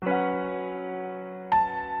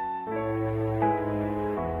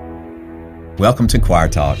Welcome to Choir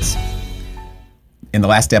Talks. In the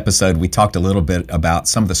last episode, we talked a little bit about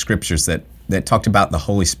some of the scriptures that talked about the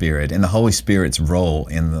Holy Spirit and the Holy Spirit's role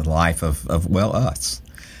in the life of us.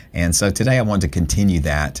 And so today I wanted to continue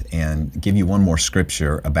that and give you one more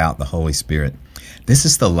scripture about the Holy Spirit. This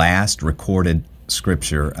is the last recorded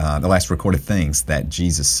scripture, the last recorded things that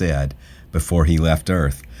Jesus said before he left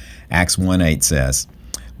earth. Acts 1:8 says,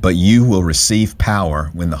 "But you will receive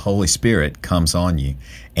power when the Holy Spirit comes on you,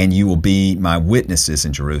 and you will be my witnesses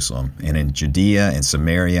in Jerusalem and in Judea and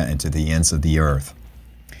Samaria and to the ends of the earth."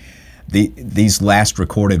 These last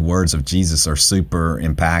recorded words of Jesus are super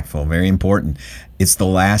impactful, very important. It's the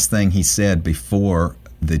last thing he said before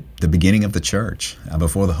the beginning of the church,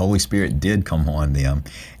 before the Holy Spirit did come on them.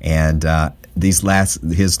 And his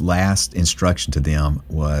last instruction to them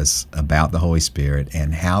was about the Holy Spirit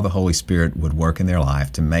and how the Holy Spirit would work in their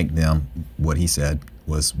life to make them, what he said,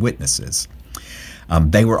 was witnesses.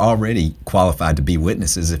 They were already qualified to be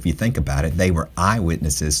witnesses if you think about it. They were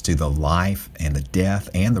eyewitnesses to the life and the death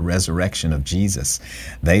and the resurrection of Jesus.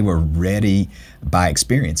 They were ready by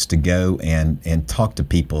experience to go and talk to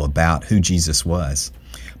people about who Jesus was.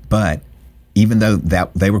 But even though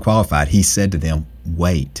that they were qualified, he said to them,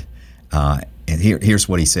 wait. And here's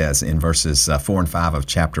what he says in verses 4 and 5 of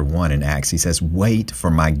chapter 1 in Acts. He says, "Wait for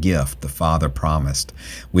my gift the Father promised,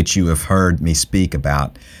 which you have heard me speak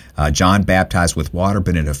about. John baptized with water,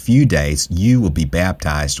 but in a few days you will be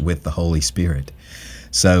baptized with the Holy Spirit."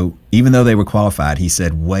 So even though they were qualified, he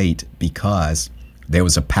said, wait, because there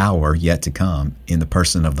was a power yet to come in the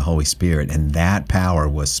person of the Holy Spirit. And that power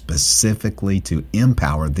was specifically to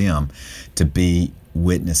empower them to be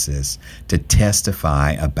witnesses, to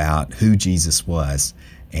testify about who Jesus was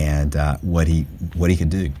and what he could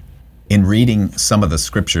do. In reading some of the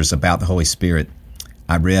scriptures about the Holy Spirit,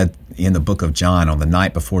 I read in the book of John on the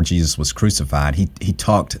night before Jesus was crucified, he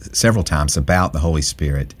talked several times about the Holy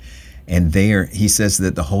Spirit. And there he says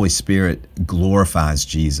that the Holy Spirit glorifies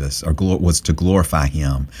Jesus, or was to glorify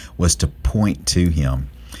him, was to point to him.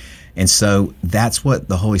 And so that's what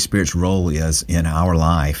the Holy Spirit's role is in our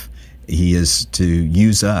life. He is to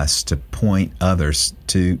use us to point others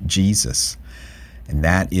to Jesus. And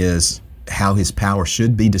that is how his power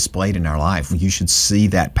should be displayed in our life. You should see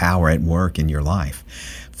that power at work in your life.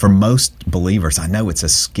 For most believers, I know it's a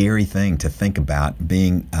scary thing to think about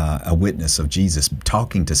being a witness of Jesus,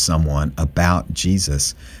 talking to someone about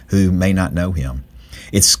Jesus who may not know him.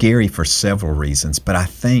 It's scary for several reasons, but I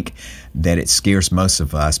think that it scares most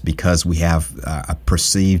of us because we have a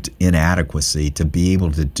perceived inadequacy to be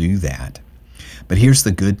able to do that. But here's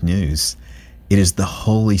the good news. It is the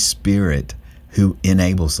Holy Spirit who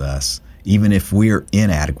enables us. Even if we're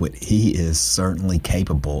inadequate, he is certainly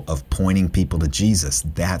capable of pointing people to Jesus.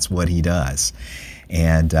 That's what he does.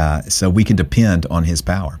 And so we can depend on his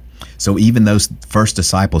power. So even those first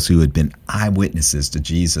disciples who had been eyewitnesses to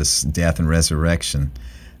Jesus' death and resurrection,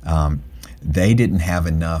 they didn't have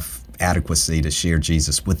enough adequacy to share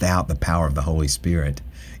Jesus without the power of the Holy Spirit.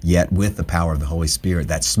 Yet with the power of the Holy Spirit,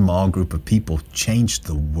 that small group of people changed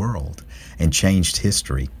the world and changed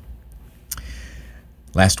history.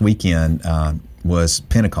 Last weekend was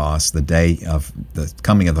Pentecost, the day of the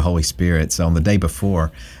coming of the Holy Spirit. So on the day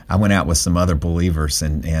before, I went out with some other believers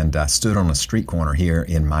and stood on a street corner here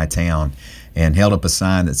in my town and held up a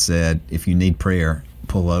sign that said, "If you need prayer,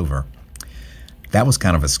 pull over." That was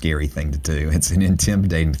kind of a scary thing to do. It's an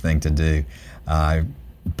intimidating thing to do.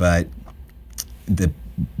 But the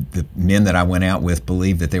men that I went out with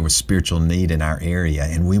believed that there was spiritual need in our area,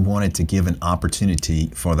 and we wanted to give an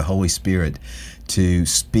opportunity for the Holy Spirit to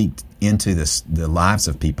speak into the lives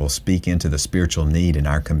of people, speak into the spiritual need in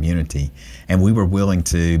our community. And we were willing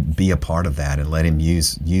to be a part of that and let him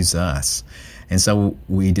use us. And so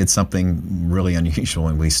we did something really unusual,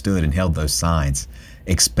 and we stood and held those signs,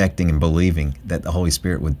 expecting and believing that the Holy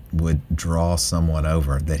Spirit would draw someone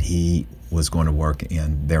over, that he was going to work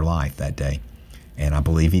in their life that day. And I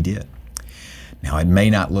believe he did. Now, it may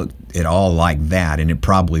not look at all like that, and it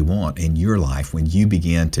probably won't in your life when you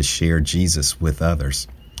begin to share Jesus with others.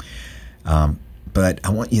 But I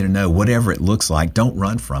want you to know, whatever it looks like, don't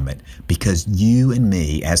run from it, because you and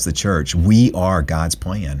me as the church, we are God's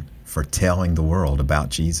plan for telling the world about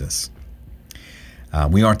Jesus.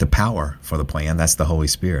 We aren't the power for the plan, that's the Holy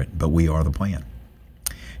Spirit, but we are the plan.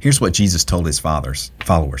 Here's what Jesus told his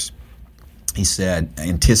followers. He said,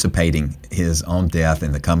 anticipating his own death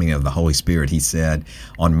and the coming of the Holy Spirit, he said,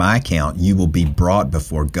 "On my account, you will be brought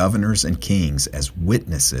before governors and kings as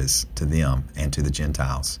witnesses to them and to the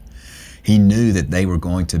Gentiles." He knew that they were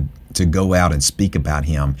going to to go out and speak about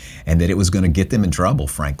him, and that it was going to get them in trouble,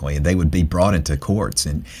 frankly. They would be brought into courts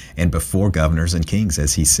and before governors and kings,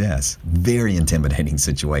 as he says. Very intimidating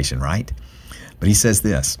situation, right? But he says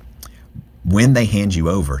this: when they hand you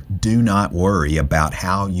over, do not worry about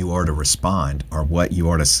how you are to respond or what you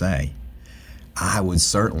are to say. I would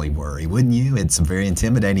certainly worry, wouldn't you? It's a very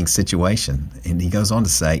intimidating situation. And he goes on to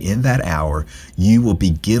say, in that hour, you will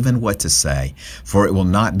be given what to say, for it will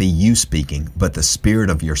not be you speaking, but the Spirit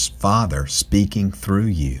of your Father speaking through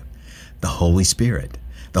you. The Holy Spirit.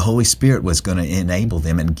 The Holy Spirit was going to enable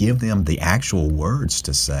them and give them the actual words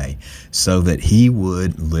to say, so that he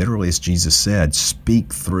would, literally, as Jesus said,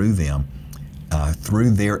 speak through them,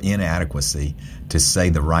 through their inadequacy, to say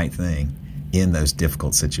the right thing in those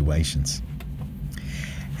difficult situations.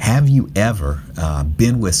 Have you ever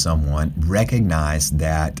been with someone, recognized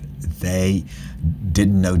that they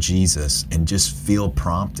didn't know Jesus, and just feel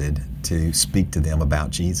prompted to speak to them about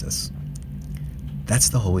Jesus? That's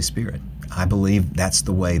the Holy Spirit. I believe that's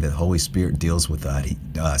the way that the Holy Spirit deals with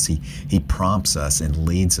us. He prompts us and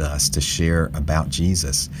leads us to share about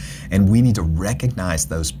Jesus. And we need to recognize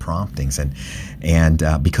those promptings.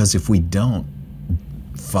 And because if we don't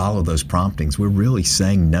follow those promptings, we're really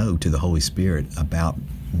saying no to the Holy Spirit about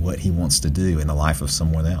what he wants to do in the life of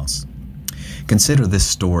someone else. Consider this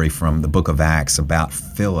story from the book of Acts about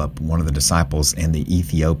Philip, one of the disciples, and the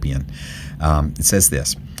Ethiopian. It says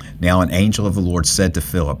this: Now an angel of the Lord said to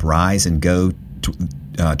Philip, Rise and go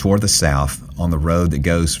toward the south on the road that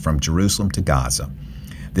goes from Jerusalem to Gaza.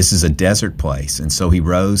 This is a desert place. And so he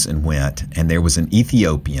rose and went, and there was an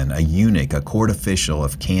Ethiopian, a eunuch, a court official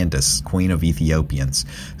of Candace, queen of Ethiopians,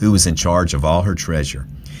 who was in charge of all her treasure.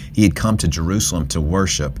 He had come to Jerusalem to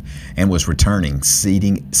worship and was returning,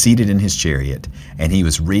 seated in his chariot, and he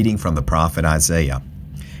was reading from the prophet Isaiah.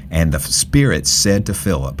 And the Spirit said to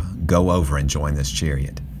Philip, Go over and join this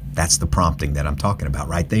chariot. That's the prompting that I'm talking about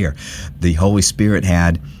right there. The Holy Spirit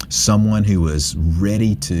had someone who was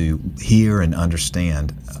ready to hear and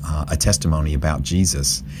understand a testimony about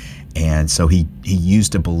Jesus. And so he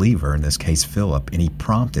used a believer, in this case Philip, and he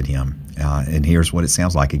prompted him. And here's what it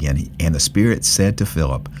sounds like again. And the Spirit said to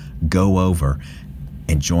Philip, Go over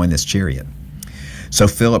and join this chariot. So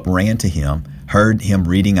Philip ran to him, heard him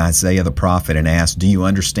reading Isaiah the prophet, and asked, Do you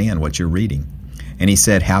understand what you're reading? And he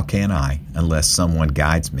said, How can I, unless someone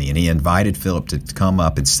guides me? And he invited Philip to come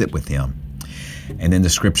up and sit with him. And then the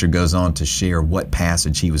scripture goes on to share what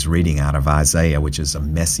passage he was reading out of Isaiah, which is a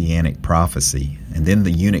messianic prophecy. And then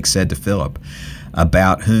the eunuch said to Philip,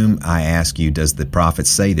 About whom, I ask you, does the prophet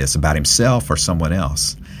say this, about himself or someone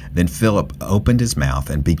else? Then Philip opened his mouth,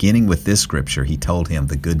 and beginning with this scripture, he told him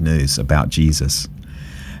the good news about Jesus.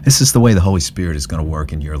 This is the way the Holy Spirit is going to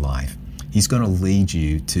work in your life. He's going to lead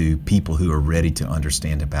you to people who are ready to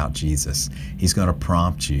understand about Jesus. He's going to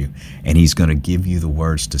prompt you, and he's going to give you the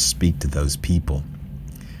words to speak to those people.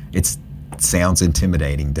 It sounds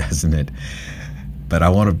intimidating, doesn't it? But I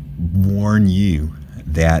want to warn you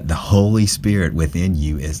that the Holy Spirit within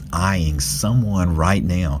you is eyeing someone right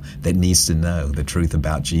now that needs to know the truth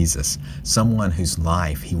about Jesus, someone whose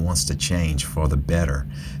life he wants to change for the better,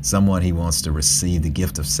 someone he wants to receive the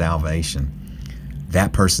gift of salvation.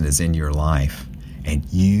 That person is in your life, and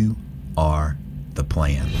you are the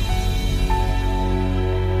plan.